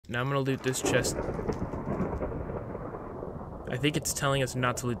Now I'm gonna loot this chest. I think it's telling us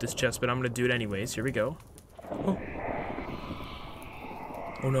not to loot this chest, but I'm gonna do it anyways. Here we go. Oh.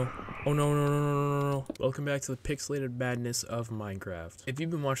 Oh no. Oh no, no, no, no, no, no, no. Welcome back to the pixelated madness of Minecraft. If you've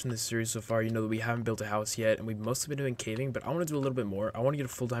been watching this series so far, you know that we haven't built a house yet, and we've mostly been doing caving, but I want to do a little bit more. I want to get a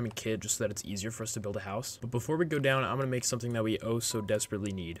full diamond kit just so that it's easier for us to build a house. But before we go down, I'm going to make something that we oh so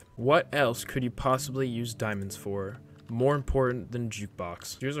desperately need. What else could you possibly use diamonds for? More important than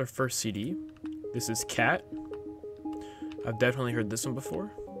jukebox. Here's our first CD. This is Cat. I've definitely heard this one before.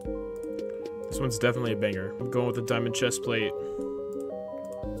 This one's definitely a banger. I'm going with the diamond chest plate.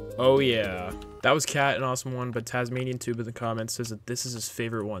 Oh yeah, that was Cat, an awesome one, but Tasmanian Tube in the comments says that this is his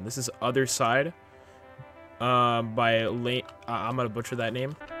favorite one. This is Other Side by Lane. I'm gonna butcher that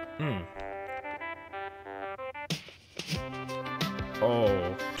name.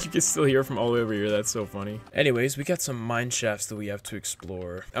 Oh, you can still hear from all the way over here. That's so funny. Anyways, we got some mine shafts that we have to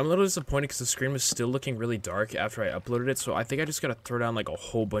explore. I'm a little disappointed because the screen was still looking really dark after I uploaded it, so I think I just gotta throw down like a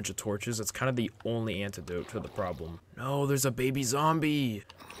whole bunch of torches. That's kind of the only antidote to the problem. No, there's a baby zombie.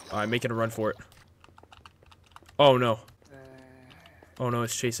 Alright, making a run for it. Oh no. Oh no,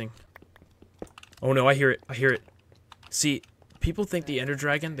 it's chasing. Oh no, I hear it. I hear it. See, people think the Ender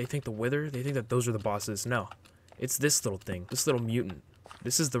Dragon, they think the Wither, they think that those are the bosses. No. It's this little thing. This little mutant.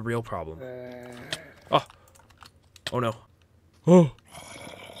 This is the real problem. Oh. Oh no. Oh.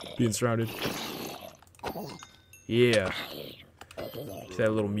 Being surrounded. Yeah. Get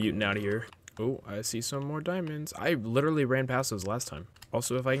that little mutant out of here. Oh, I see some more diamonds. I literally ran past those last time.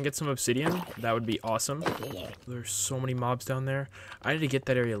 Also, if I can get some obsidian, that would be awesome. There's so many mobs down there. I need to get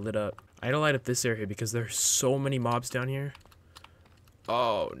that area lit up. I need to light up this area because there's so many mobs down here.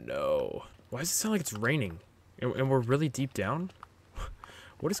 Oh, no. Why does it sound like it's raining? And we're really deep down?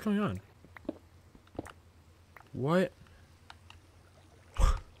 What is going on? What?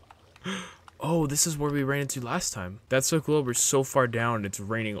 Oh, this is where we ran into last time. That's so cool. We're so far down and it's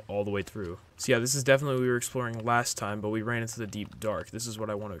raining all the way through. So yeah, this is definitely what we were exploring last time, but we ran into the deep dark. This is what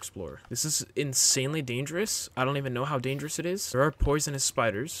I want to explore. This is insanely dangerous. I don't even know how dangerous it is. There are poisonous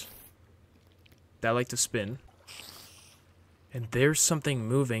spiders that like to spin. And there's something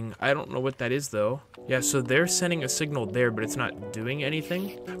moving. I don't know what that is though. Yeah, so they're sending a signal there, but it's not doing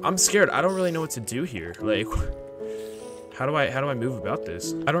anything. I'm scared. I don't really know what to do here. Like, how do I move about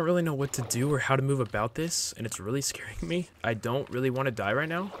this? I don't really know what to do or how to move about this, and it's really scaring me. I don't really want to die right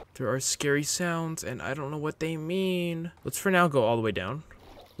now. There are scary sounds, and I don't know what they mean. Let's for now go all the way down,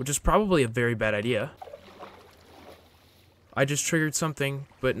 which is probably a very bad idea. I just triggered something,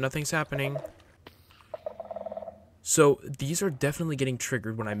 but nothing's happening. So these are definitely getting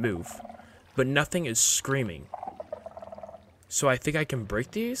triggered when I move, but nothing is screaming. So I think I can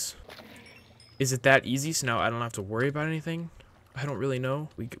break these? Is it that easy so now I don't have to worry about anything? I don't really know.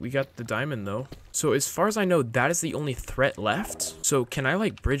 We got the diamond though. So as far as I know, that is the only threat left. So can I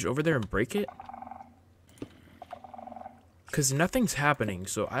like bridge over there and break it? Because nothing's happening,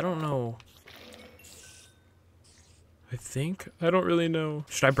 so I don't know. I don't really know.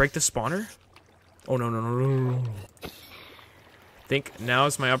 Should I break the spawner? Oh, no, no, no, no, no, no. I think now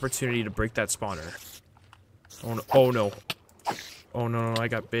is my opportunity to break that spawner. Oh, no. Oh, no. Oh, no, no, I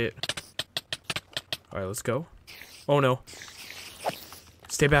got bit. Alright, let's go. Oh, no.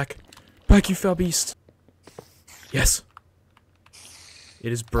 Stay back. Back, you foul beast. Yes.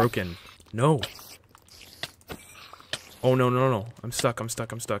 It is broken. No. Oh, no, no, no. I'm stuck, I'm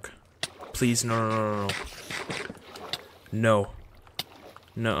stuck, I'm stuck. Please, no, no, no, no, no. No.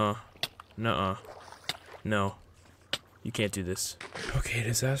 Nuh-uh. Nuh-uh. No. You can't do this. Okay,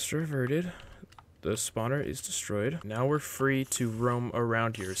 disaster averted. The spawner is destroyed. Now we're free to roam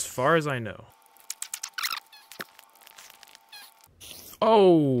around here, as far as I know.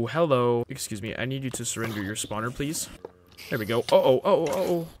 Oh, hello. Excuse me, I need you to surrender your spawner, please. There we go. Uh-oh, uh-oh,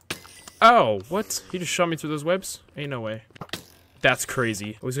 uh-oh. Oh, what? He just shot me through those webs? Ain't no way. That's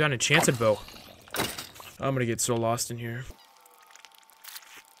crazy. Oh, he's got an enchanted bow. I'm gonna get so lost in here.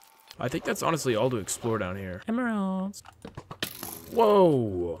 I think that's honestly all to explore down here. Emeralds.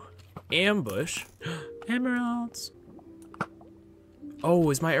 Whoa. Ambush. Emeralds. Oh,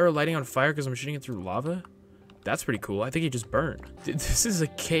 is my arrow lighting on fire because I'm shooting it through lava? That's pretty cool. I think it just burned. This is a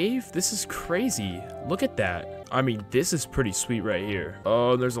cave? This is crazy. Look at that. I mean, this is pretty sweet right here.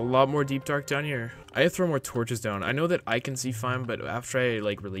 Oh, there's a lot more deep dark down here. I have to throw more torches down. I know that I can see fine, but after I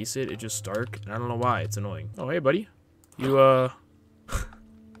like release it, it just dark. And I don't know why. It's annoying. Oh, hey, buddy. You,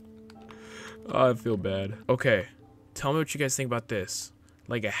 Oh, I feel bad. Okay, tell me what you guys think about this.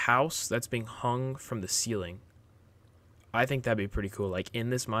 Like a house that's being hung from the ceiling. I think that'd be pretty cool. Like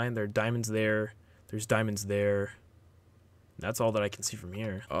in this mine, there are diamonds there. There's diamonds there. That's all that I can see from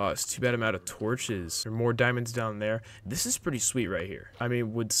here. Oh, it's too bad I'm out of torches. There are more diamonds down there. This is pretty sweet right here. I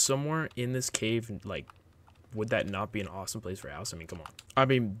mean, would somewhere in this cave, like, would that not be an awesome place for a house? I mean, come on. I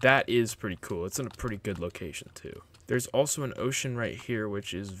mean, that is pretty cool. It's in a pretty good location, too. There's also an ocean right here,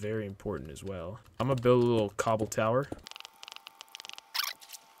 which is very important as well. I'm gonna build a little cobble tower.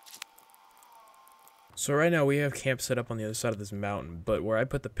 So right now we have camp set up on the other side of this mountain, but where I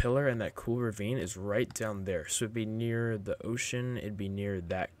put the pillar and that cool ravine is right down there. So it'd be near the ocean, it'd be near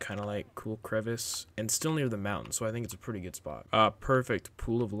that kind of like cool crevice, and still near the mountain, so I think it's a pretty good spot. Perfect.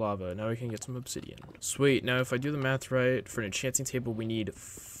 Pool of lava. Now we can get some obsidian. Sweet. Now if I do the math right, for an enchanting table we need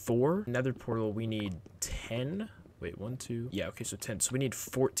 4. Nether portal we need 10. Wait, 1, 2. Yeah, okay, so 10. So we need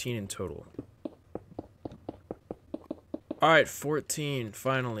 14 in total. Alright, 14,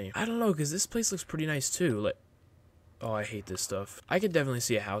 finally. I don't know, because this place looks pretty nice, too. Like, oh, I hate this stuff. I could definitely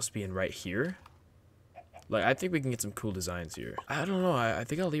see a house being right here. Like, I think we can get some cool designs here. I don't know, I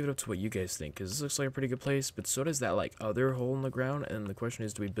think I'll leave it up to what you guys think, because this looks like a pretty good place, but so does that, like, other hole in the ground, and the question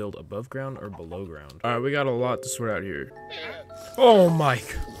is, do we build above ground or below ground? Alright, we got a lot to sort out here. Oh my...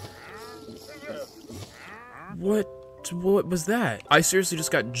 What was that? I seriously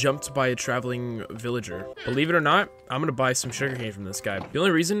just got jumped by a traveling villager. Believe it or not, I'm gonna buy some sugarcane from this guy. The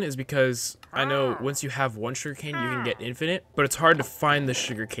only reason is because I know once you have one sugarcane, you can get infinite, but it's hard to find the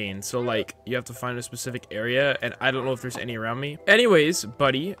sugarcane. So like, you have to find a specific area, and I don't know if there's any around me. Anyways,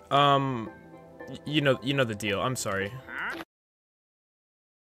 buddy, you know the deal. I'm sorry.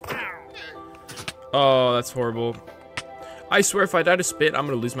 Oh, that's horrible. I swear if I die to spit, I'm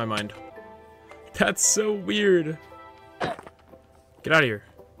gonna lose my mind. That's so weird. Get out of here.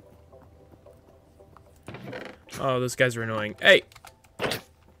 Oh, those guys are annoying. Hey!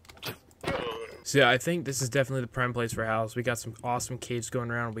 So yeah, I think this is definitely the prime place for a house. We got some awesome caves going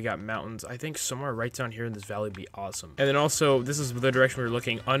around. We got mountains. I think somewhere right down here in this valley would be awesome. And then also, this is the direction we were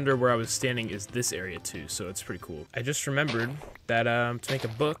looking. Under where I was standing is this area too, so it's pretty cool. I just remembered that to make a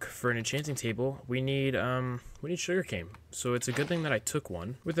book for an enchanting table, we need sugarcane. So it's a good thing that I took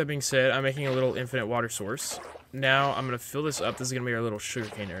one. With that being said, I'm making a little infinite water source. Now I'm gonna fill this up. This is gonna be our little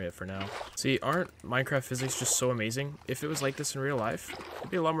sugarcane area for now. See, aren't Minecraft physics just so amazing? If it was like this in real life,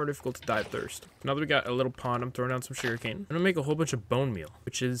 it'd be a lot more difficult to die of thirst. Now that we got a little pond, I'm throwing down some sugarcane. I'm gonna make a whole bunch of bone meal,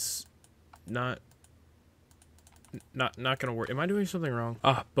 which is not gonna work. Am I doing something wrong?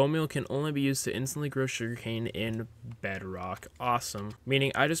 Bone meal can only be used to instantly grow sugarcane in bedrock. Awesome.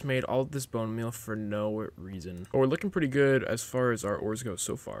 Meaning I just made all of this bone meal for no reason. But we're looking pretty good as far as our ores go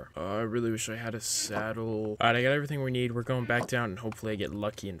so far. I really wish I had a saddle. Alright, I got everything we need. We're going back down and hopefully I get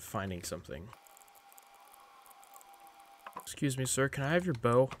lucky in finding something. Excuse me, sir. Can I have your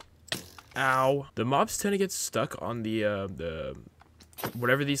bow? Ow. The mobs tend to get stuck on the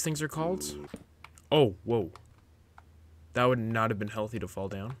whatever these things are called. Oh, whoa. That would not have been healthy to fall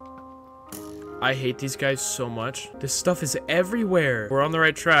down. I hate these guys so much. This stuff is everywhere. We're on the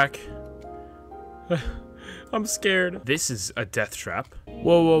right track. I'm scared. This is a death trap.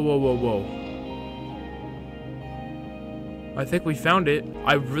 Whoa, whoa, whoa, whoa, whoa. I think we found it.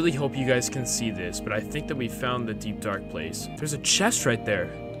 I really hope you guys can see this, but I think that we found the deep dark place. There's a chest right there.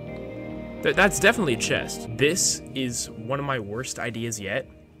 That's definitely a chest. This is one of my worst ideas yet,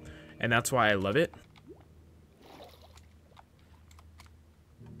 and that's why I love it.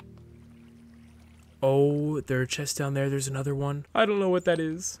 Oh, there are chests down there. There's another one. I don't know what that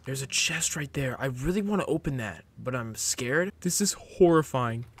is. There's a chest right there. I really want to open that, but I'm scared. This is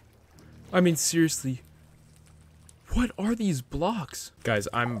horrifying. I mean, seriously. What are these blocks? Guys,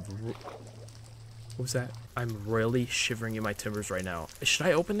 what was that? I'm royally shivering in my timbers right now. Should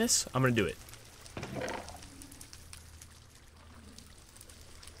I open this? I'm gonna do it.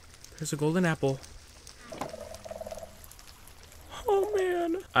 There's a golden apple. Oh,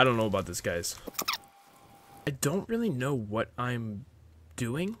 man. I don't know about this, guys. I don't really know what I'm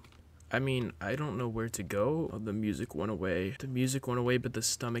doing. I mean, I don't know where to go. Oh, the music went away. The music went away, but the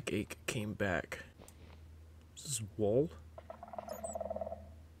stomach ache came back. Is this wall?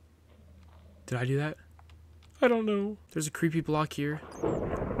 Did I do that? I don't know. There's a creepy block here. Oh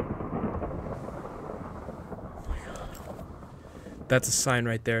my god. That's a sign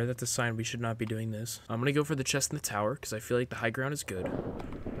right there. That's a sign we should not be doing this. I'm gonna go for the chest in the tower, because I feel like the high ground is good.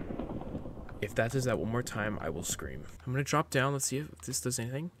 If that does that one more time, I will scream. I'm gonna drop down. Let's see if this does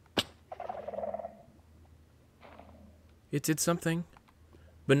anything. It did something.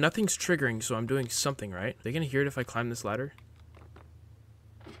 But nothing's triggering, so I'm doing something, right? Are they gonna hear it if I climb this ladder?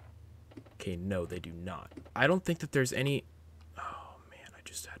 Okay, no, they do not. I don't think that there's any... Oh, man, I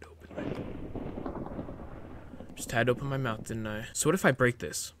just had to open my mouth, didn't I? So what if I break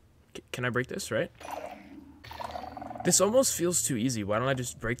this? Can I break this, right? This almost feels too easy. Why don't I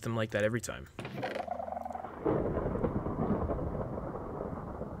just break them like that every time?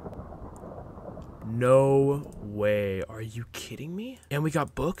 No way. Are you kidding me? And we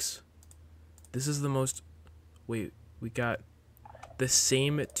got books? This is the most... Wait, we got the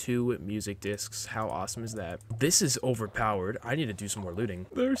same 2 music discs. How awesome is that? This is overpowered. I need to do some more looting.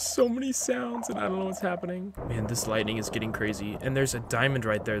 There's so many sounds and I don't know what's happening. Man, this lightning is getting crazy. And there's a diamond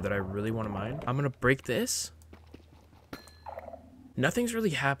right there that I really want to mine. I'm gonna break this. Nothing's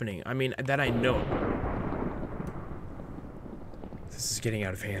really happening. I mean, that I know. This is getting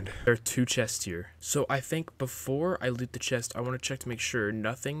out of hand. There are 2 chests here. So I think before I loot the chest, I want to check to make sure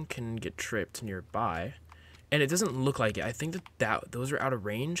nothing can get tripped nearby. And it doesn't look like it. I think that those are out of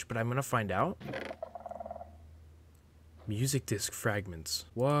range, but I'm going to find out. Music disc fragments.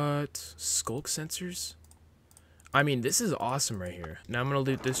 What? Skulk sensors? I mean, this is awesome right here. Now I'm going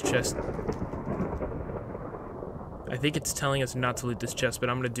to loot this chest. I think it's telling us not to loot this chest, but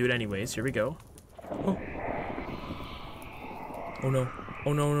I'm going to do it anyways. Here we go. Oh. Oh no.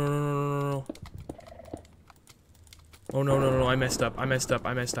 Oh no, no, no, no, no, no, no. Oh no, no, no, no, I messed up. I messed up.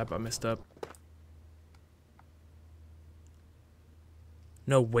 I messed up. I messed up.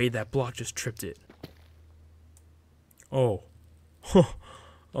 No way, that block just tripped it. Oh.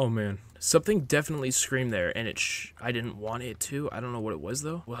 Oh man. Something definitely screamed there, and I didn't want it to. I don't know what it was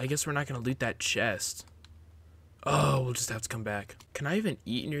though. Well, I guess we're not gonna loot that chest. Oh, we'll just have to come back. Can I even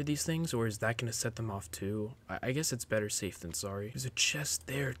eat near these things, or is that gonna set them off too? I guess it's better safe than sorry. There's a chest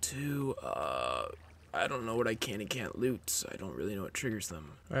there too. I don't know what I can and can't loot, so I don't really know what triggers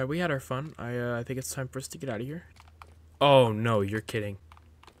them. Alright, we had our fun. I think it's time for us to get out of here. Oh no, you're kidding.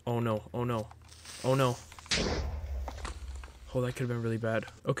 Oh no, oh no, oh no. Oh, that could have been really bad.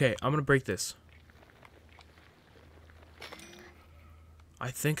 Okay, I'm gonna break this. I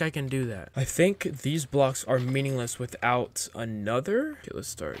think I can do that. I think these blocks are meaningless without another. Okay, let's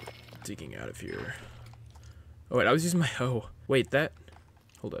start digging out of here. Oh wait, I was using my hoe. Wait, that...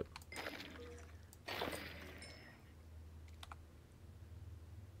 Hold up.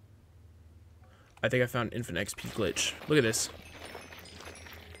 I think I found an infinite XP glitch. Look at this.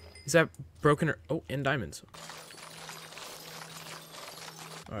 Is that broken or... Oh, and diamonds.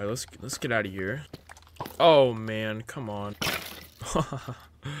 Alright, let's get out of here. Oh man, come on.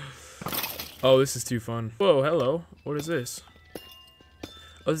 Oh, this is too fun. Whoa, hello. What is this?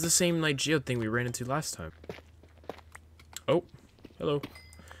 Oh, it's the same like geode thing we ran into last time. Oh, hello.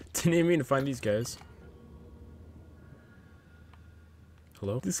 Didn't even mean to find these guys.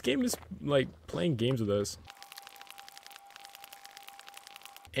 Hello? This game is like playing games with us.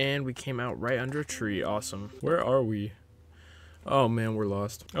 And we came out right under a tree. Awesome. Where are we? Oh man, we're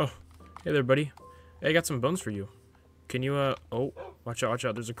lost. Oh, hey there, buddy. Hey, I got some bones for you. Can you, oh, watch out,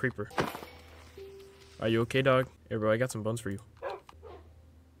 there's a creeper. Are you okay, dog? Hey, bro, I got some bones for you.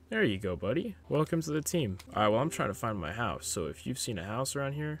 There you go, buddy. Welcome to the team. Alright, well, I'm trying to find my house, so if you've seen a house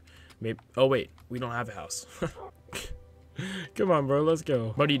around here, maybe... Oh, wait, we don't have a house. Come on, bro, let's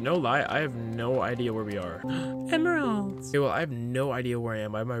go. Buddy, no lie, I have no idea where we are. Emeralds! Okay, well, I have no idea where I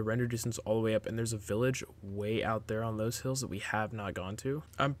am. I have my render distance all the way up, and there's a village way out there on those hills that we have not gone to.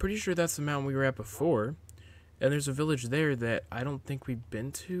 I'm pretty sure that's the mountain we were at before. And there's a village there that I don't think we've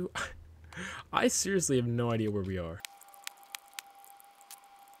been to. I seriously have no idea where we are.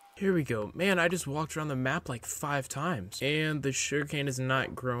 Here we go. Man, I just walked around the map like 5 times. And the sugarcane has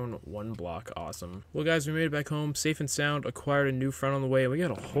not grown 1 block. Awesome. Well, guys, we made it back home safe and sound. Acquired a new front on the way. And we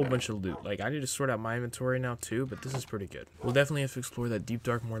got a whole bunch of loot. Like, I need to sort out my inventory now too, but this is pretty good. We'll definitely have to explore that deep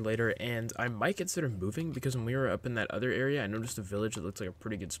dark more later. And I might consider moving because when we were up in that other area, I noticed a village that looks like a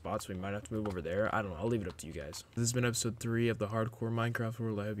pretty good spot. So we might have to move over there. I don't know. I'll leave it up to you guys. This has been episode 3 of the Hardcore Minecraft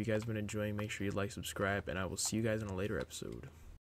World. I hope you guys have been enjoying. Make sure you like, subscribe, and I will see you guys in a later episode.